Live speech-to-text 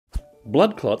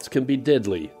Blood clots can be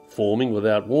deadly, forming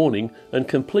without warning and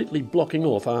completely blocking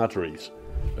off arteries.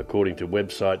 According to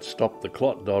website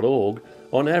stoptheclot.org,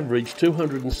 on average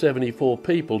 274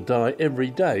 people die every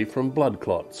day from blood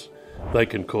clots. They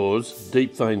can cause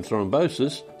deep vein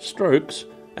thrombosis, strokes,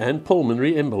 and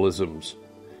pulmonary embolisms.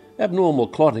 Abnormal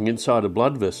clotting inside a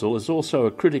blood vessel is also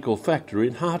a critical factor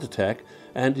in heart attack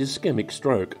and ischemic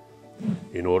stroke.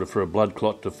 In order for a blood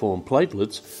clot to form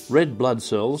platelets, red blood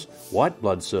cells, white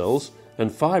blood cells,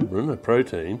 and fibrin, a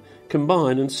protein,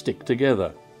 combine and stick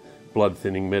together.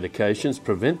 Blood-thinning medications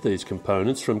prevent these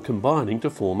components from combining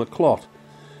to form a clot.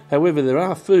 However, there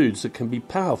are foods that can be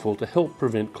powerful to help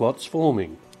prevent clots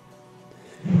forming.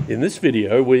 In this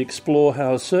video, we explore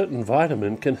how a certain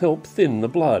vitamin can help thin the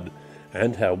blood,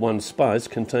 and how one spice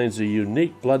contains a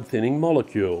unique blood-thinning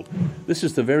molecule. This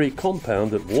is the very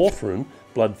compound that warfarin,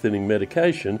 blood-thinning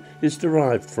medication, is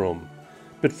derived from.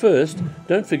 But first,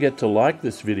 don't forget to like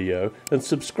this video and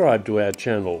subscribe to our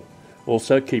channel.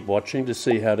 Also keep watching to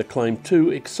see how to claim 2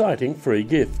 exciting free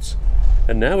gifts.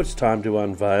 And now it's time to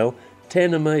unveil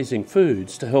 10 amazing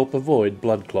foods to help avoid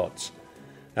blood clots.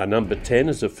 Our number 10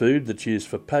 is a food that's used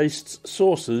for pastes,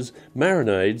 sauces,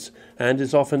 marinades, and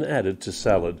is often added to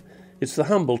salad. It's the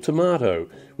humble tomato,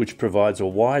 which provides a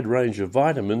wide range of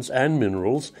vitamins and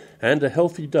minerals and a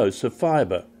healthy dose of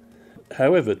fibre.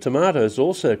 However, tomatoes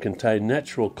also contain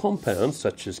natural compounds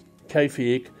such as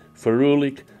caffeic,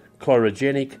 ferulic,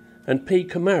 chlorogenic, and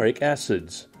p-coumaric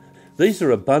acids. These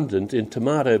are abundant in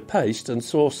tomato paste and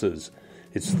sauces.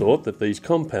 It's thought that these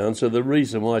compounds are the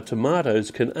reason why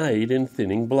tomatoes can aid in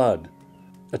thinning blood.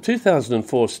 A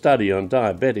 2004 study on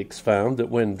diabetics found that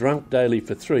when drunk daily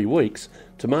for 3 weeks,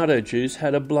 tomato juice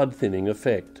had a blood-thinning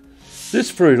effect.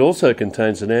 This fruit also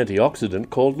contains an antioxidant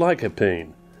called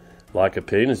lycopene.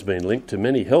 Lycopene has been linked to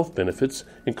many health benefits,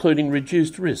 including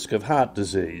reduced risk of heart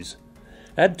disease.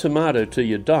 Add tomato to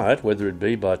your diet, whether it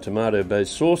be by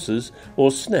tomato-based sauces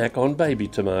or snack on baby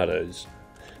tomatoes.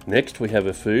 Next, we have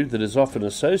a food that is often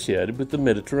associated with the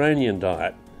Mediterranean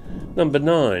diet. Number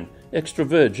 9. Extra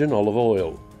virgin olive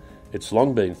oil. It's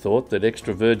long been thought that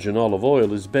extra virgin olive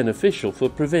oil is beneficial for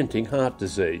preventing heart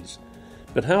disease.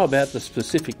 But how about the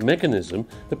specific mechanism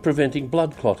of preventing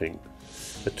blood clotting?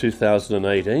 A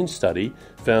 2018 study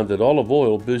found that olive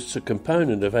oil boosts a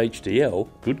component of HDL,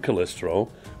 good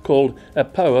cholesterol, called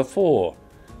ApoA4.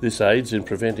 This aids in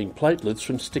preventing platelets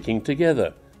from sticking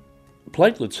together.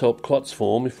 Platelets help clots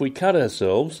form if we cut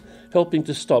ourselves, helping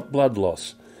to stop blood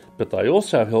loss. But they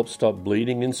also help stop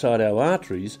bleeding inside our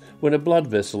arteries when a blood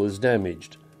vessel is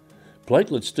damaged.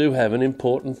 Platelets do have an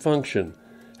important function.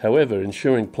 However,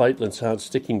 ensuring platelets aren't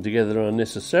sticking together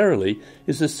unnecessarily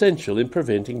is essential in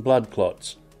preventing blood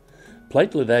clots.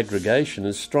 Platelet aggregation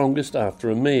is strongest after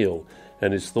a meal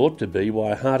and is thought to be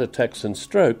why heart attacks and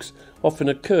strokes often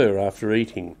occur after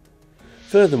eating.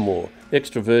 Furthermore,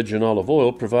 extra virgin olive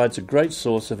oil provides a great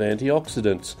source of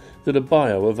antioxidants that are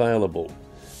bioavailable.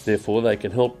 Therefore, they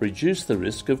can help reduce the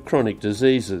risk of chronic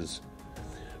diseases.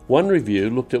 One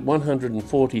review looked at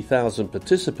 140,000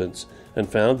 participants and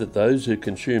found that those who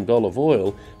consumed olive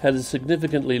oil had a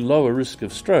significantly lower risk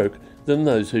of stroke than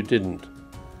those who didn't.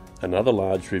 Another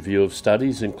large review of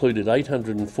studies included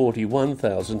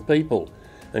 841,000 people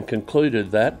and concluded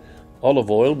that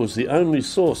olive oil was the only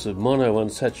source of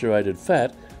monounsaturated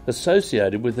fat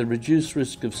associated with a reduced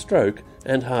risk of stroke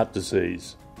and heart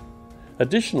disease.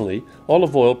 Additionally,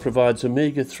 olive oil provides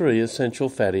omega-3 essential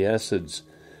fatty acids.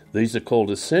 These are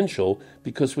called essential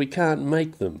because we can't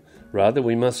make them, rather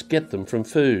we must get them from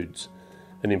foods.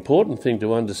 An important thing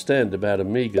to understand about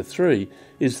omega-3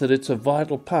 is that it's a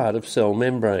vital part of cell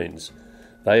membranes.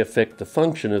 They affect the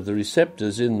function of the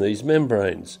receptors in these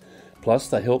membranes. Plus,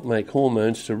 they help make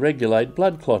hormones to regulate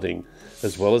blood clotting,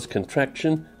 as well as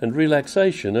contraction and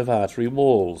relaxation of artery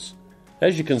walls.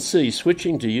 As you can see,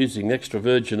 switching to using extra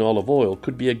virgin olive oil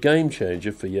could be a game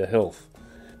changer for your health.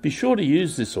 Be sure to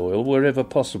use this oil wherever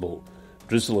possible.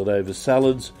 Drizzle it over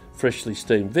salads, freshly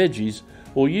steamed veggies,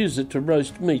 or use it to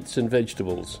roast meats and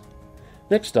vegetables.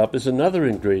 Next up is another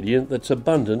ingredient that's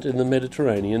abundant in the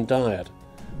Mediterranean diet.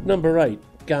 Number 8.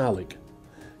 Garlic.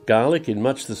 Garlic, in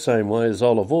much the same way as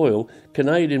olive oil, can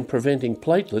aid in preventing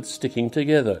platelets sticking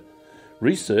together.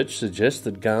 Research suggests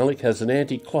that garlic has an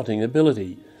anti-clotting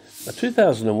ability. A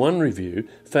 2001 review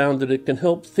found that it can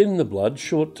help thin the blood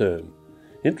short-term.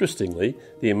 Interestingly,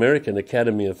 the American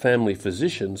Academy of Family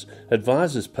Physicians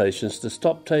advises patients to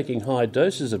stop taking high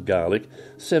doses of garlic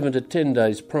 7 to 10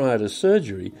 days prior to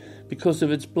surgery because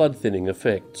of its blood-thinning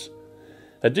effects.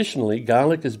 Additionally,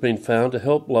 garlic has been found to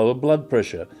help lower blood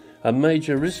pressure, a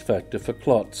major risk factor for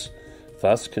clots.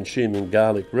 Thus, consuming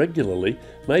garlic regularly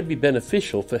may be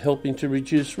beneficial for helping to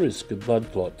reduce risk of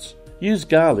blood clots. Use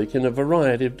garlic in a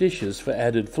variety of dishes for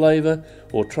added flavour,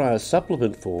 or try a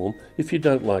supplement form if you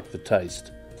don't like the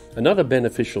taste. Another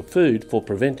beneficial food for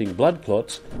preventing blood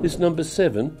clots is number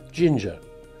 7, ginger.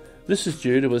 This is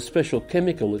due to a special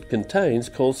chemical it contains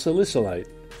called salicylate.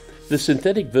 The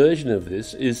synthetic version of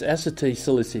this is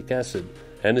acetylsalicylic acid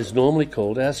and is normally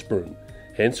called aspirin,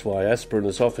 hence why aspirin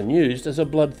is often used as a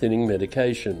blood-thinning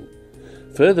medication.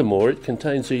 Furthermore, it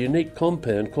contains a unique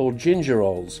compound called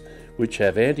gingerols, which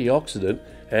have antioxidant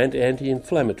and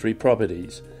anti-inflammatory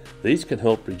properties. These can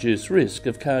help reduce risk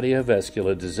of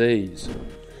cardiovascular disease.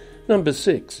 Number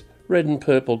 6, red and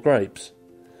purple grapes.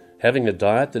 Having a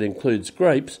diet that includes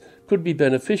grapes could be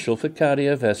beneficial for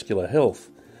cardiovascular health.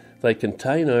 They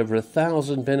contain over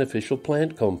 1,000 beneficial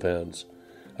plant compounds.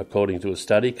 According to a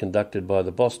study conducted by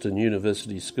the Boston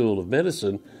University School of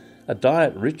Medicine, a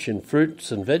diet rich in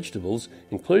fruits and vegetables,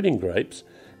 including grapes,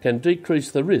 can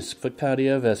decrease the risk for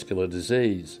cardiovascular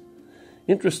disease.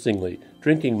 Interestingly,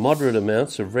 drinking moderate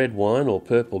amounts of red wine or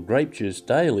purple grape juice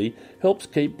daily helps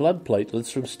keep blood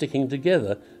platelets from sticking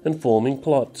together and forming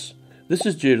clots. This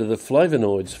is due to the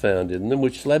flavonoids found in them,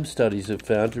 which lab studies have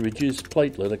found to reduce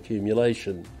platelet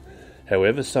accumulation.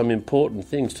 However, some important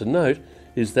things to note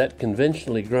is that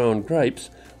conventionally grown grapes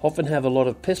often have a lot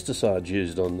of pesticides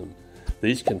used on them.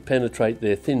 These can penetrate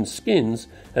their thin skins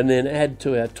and then add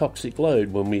to our toxic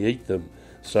load when we eat them.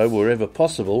 So wherever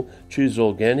possible, choose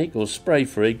organic or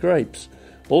spray-free grapes.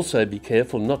 Also be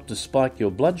careful not to spike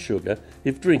your blood sugar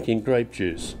if drinking grape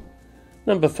juice.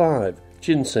 Number 5,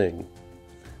 ginseng.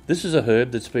 This is a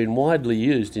herb that's been widely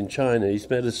used in Chinese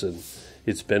medicine.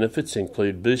 Its benefits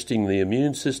include boosting the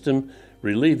immune system,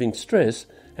 relieving stress,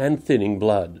 and thinning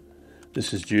blood.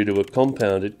 This is due to a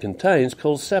compound it contains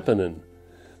called saponin.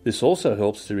 This also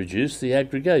helps to reduce the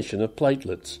aggregation of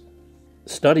platelets.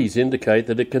 Studies indicate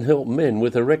that it can help men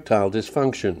with erectile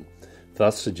dysfunction,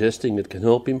 thus suggesting it can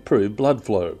help improve blood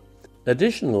flow.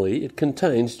 Additionally, it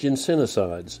contains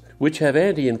ginsenosides, which have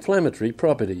anti-inflammatory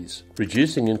properties.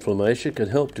 Reducing inflammation can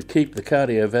help to keep the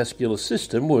cardiovascular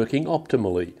system working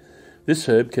optimally. This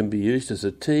herb can be used as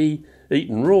a tea,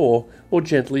 eaten raw, or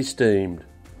gently steamed.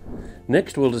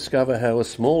 Next, we'll discover how a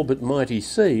small but mighty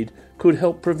seed could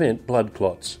help prevent blood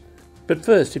clots. But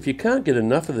first, if you can't get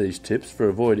enough of these tips for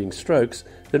avoiding strokes,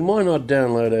 then why not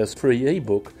download our free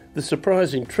ebook, The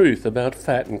Surprising Truth About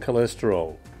Fat and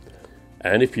Cholesterol.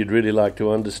 And if you'd really like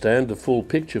to understand the full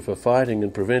picture for fighting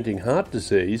and preventing heart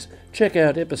disease, check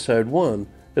out episode 1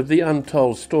 of The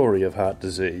Untold Story of Heart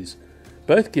Disease.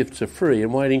 Both gifts are free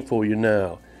and waiting for you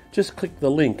now. Just click the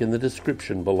link in the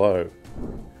description below.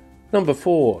 Number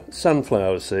 4,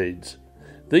 sunflower seeds.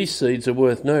 These seeds are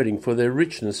worth noting for their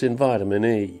richness in vitamin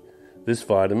E. This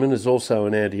vitamin is also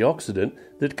an antioxidant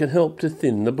that can help to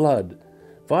thin the blood.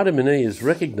 Vitamin E is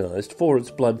recognised for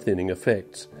its blood-thinning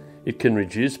effects. It can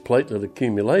reduce platelet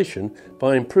accumulation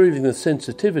by improving the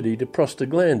sensitivity to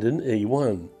prostaglandin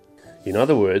E1. In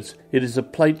other words, it is a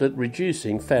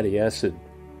platelet-reducing fatty acid.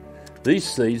 These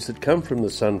seeds that come from the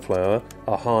sunflower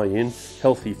are high in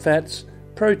healthy fats,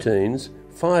 proteins,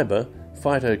 fibre,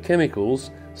 phytochemicals,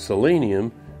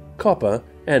 selenium, copper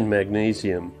and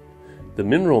magnesium. The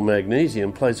mineral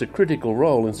magnesium plays a critical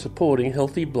role in supporting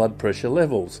healthy blood pressure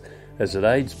levels, as it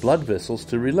aids blood vessels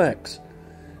to relax.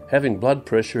 Having blood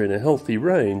pressure in a healthy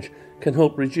range can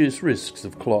help reduce risks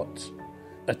of clots.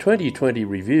 A 2020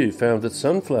 review found that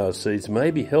sunflower seeds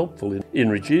may be helpful in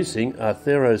reducing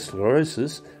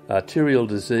atherosclerosis, arterial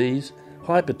disease,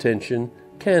 hypertension,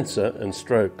 cancer and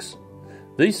strokes.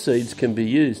 These seeds can be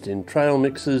used in trail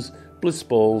mixes, bliss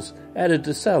balls, added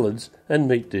to salads and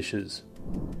meat dishes.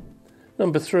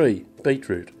 Number 3,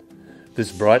 beetroot.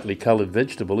 This brightly coloured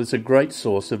vegetable is a great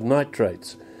source of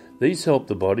nitrates. These help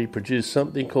the body produce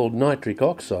something called nitric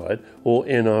oxide, or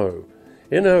NO.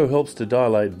 NO helps to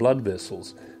dilate blood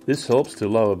vessels. This helps to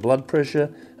lower blood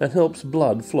pressure and helps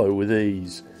blood flow with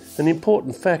ease, an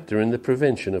important factor in the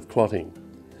prevention of clotting.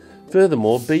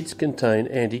 Furthermore, beets contain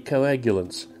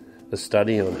anticoagulants. A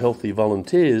study on healthy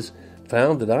volunteers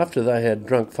found that after they had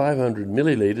drunk 500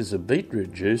 millilitres of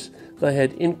beetroot juice, they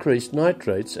had increased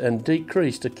nitrates and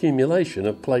decreased accumulation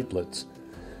of platelets.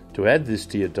 To add this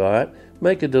to your diet,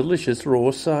 make a delicious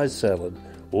raw size salad,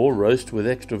 or roast with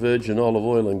extra virgin olive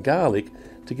oil and garlic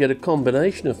to get a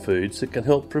combination of foods that can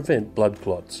help prevent blood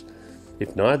clots.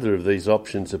 If neither of these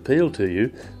options appeal to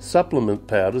you, supplement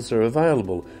powders are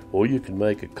available, or you can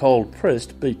make a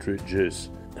cold-pressed beetroot juice.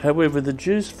 However, the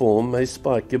juice form may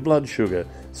spike your blood sugar,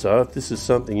 so if this is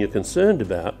something you're concerned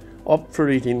about, opt for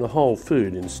eating the whole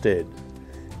food instead.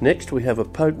 Next, we have a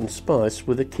potent spice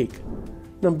with a kick.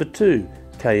 Number 2.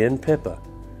 Cayenne pepper.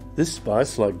 This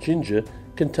spice, like ginger,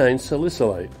 contains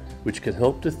salicylate, which can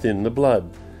help to thin the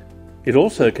blood. It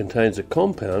also contains a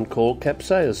compound called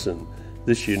capsaicin.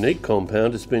 This unique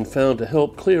compound has been found to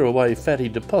help clear away fatty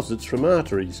deposits from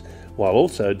arteries, while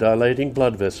also dilating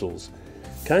blood vessels.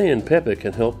 Cayenne pepper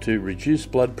can help to reduce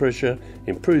blood pressure,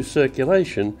 improve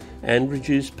circulation, and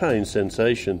reduce pain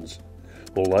sensations.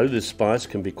 Although this spice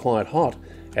can be quite hot,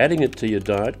 adding it to your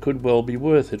diet could well be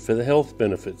worth it for the health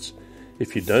benefits.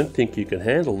 If you don't think you can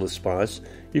handle the spice,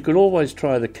 you can always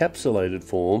try the capsulated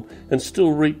form and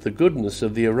still reap the goodness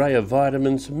of the array of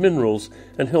vitamins, minerals,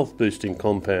 and health-boosting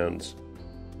compounds.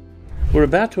 We're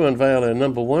about to unveil our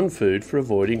number 1 food for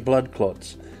avoiding blood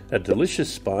clots, a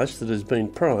delicious spice that has been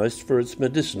prized for its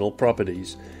medicinal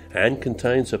properties and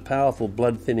contains a powerful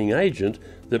blood-thinning agent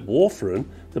that warfarin,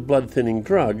 the blood-thinning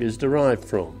drug, is derived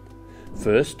from.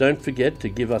 First, don't forget to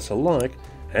give us a like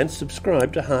and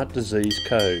subscribe to Heart Disease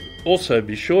Code. Also,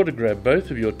 be sure to grab both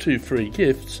of your 2 free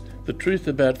gifts, The Truth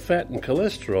About Fat and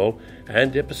Cholesterol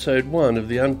and Episode 1 of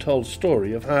The Untold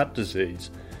Story of Heart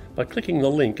Disease, by clicking the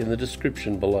link in the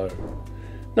description below.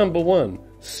 Number 1.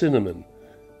 Cinnamon.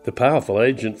 The powerful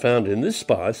agent found in this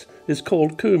spice is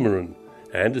called coumarin,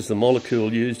 and is the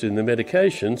molecule used in the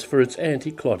medications for its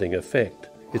anti-clotting effect.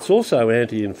 It's also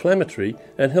anti-inflammatory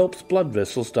and helps blood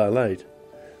vessels dilate.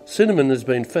 Cinnamon has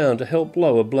been found to help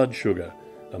lower blood sugar,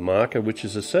 a marker which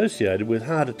is associated with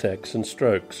heart attacks and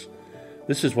strokes.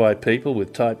 This is why people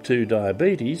with type 2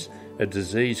 diabetes, a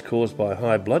disease caused by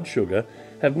high blood sugar,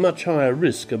 have much higher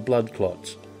risk of blood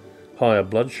clots. Higher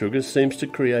blood sugar seems to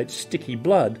create sticky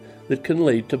blood that can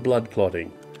lead to blood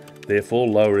clotting. Therefore,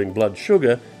 lowering blood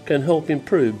sugar can help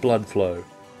improve blood flow.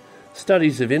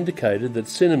 Studies have indicated that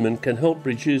cinnamon can help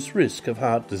reduce risk of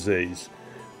heart disease.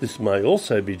 This may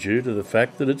also be due to the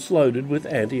fact that it's loaded with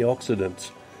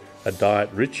antioxidants. A diet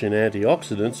rich in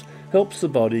antioxidants helps the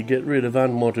body get rid of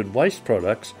unwanted waste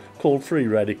products called free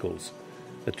radicals.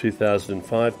 A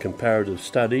 2005 comparative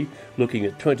study looking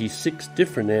at 26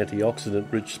 different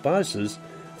antioxidant-rich spices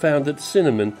found that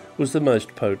cinnamon was the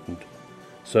most potent.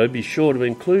 So be sure to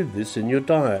include this in your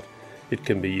diet. It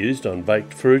can be used on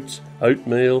baked fruits,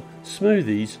 oatmeal,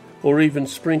 smoothies, or even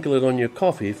sprinkle it on your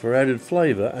coffee for added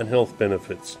flavour and health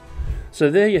benefits. So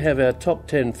there you have our top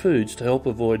 10 foods to help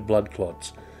avoid blood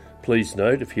clots. Please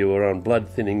note, if you are on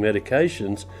blood-thinning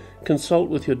medications, consult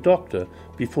with your doctor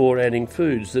before adding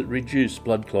foods that reduce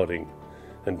blood clotting.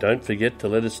 And don't forget to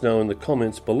let us know in the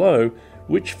comments below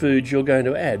which foods you're going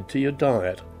to add to your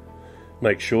diet.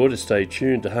 Make sure to stay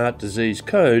tuned to Heart Disease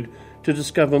Code to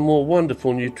discover more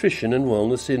wonderful nutrition and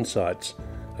wellness insights.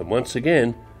 And once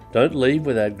again, don't leave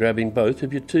without grabbing both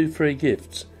of your 2 free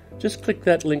gifts. Just click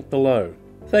that link below.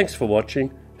 Thanks for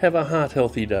watching. Have a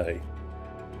heart-healthy day.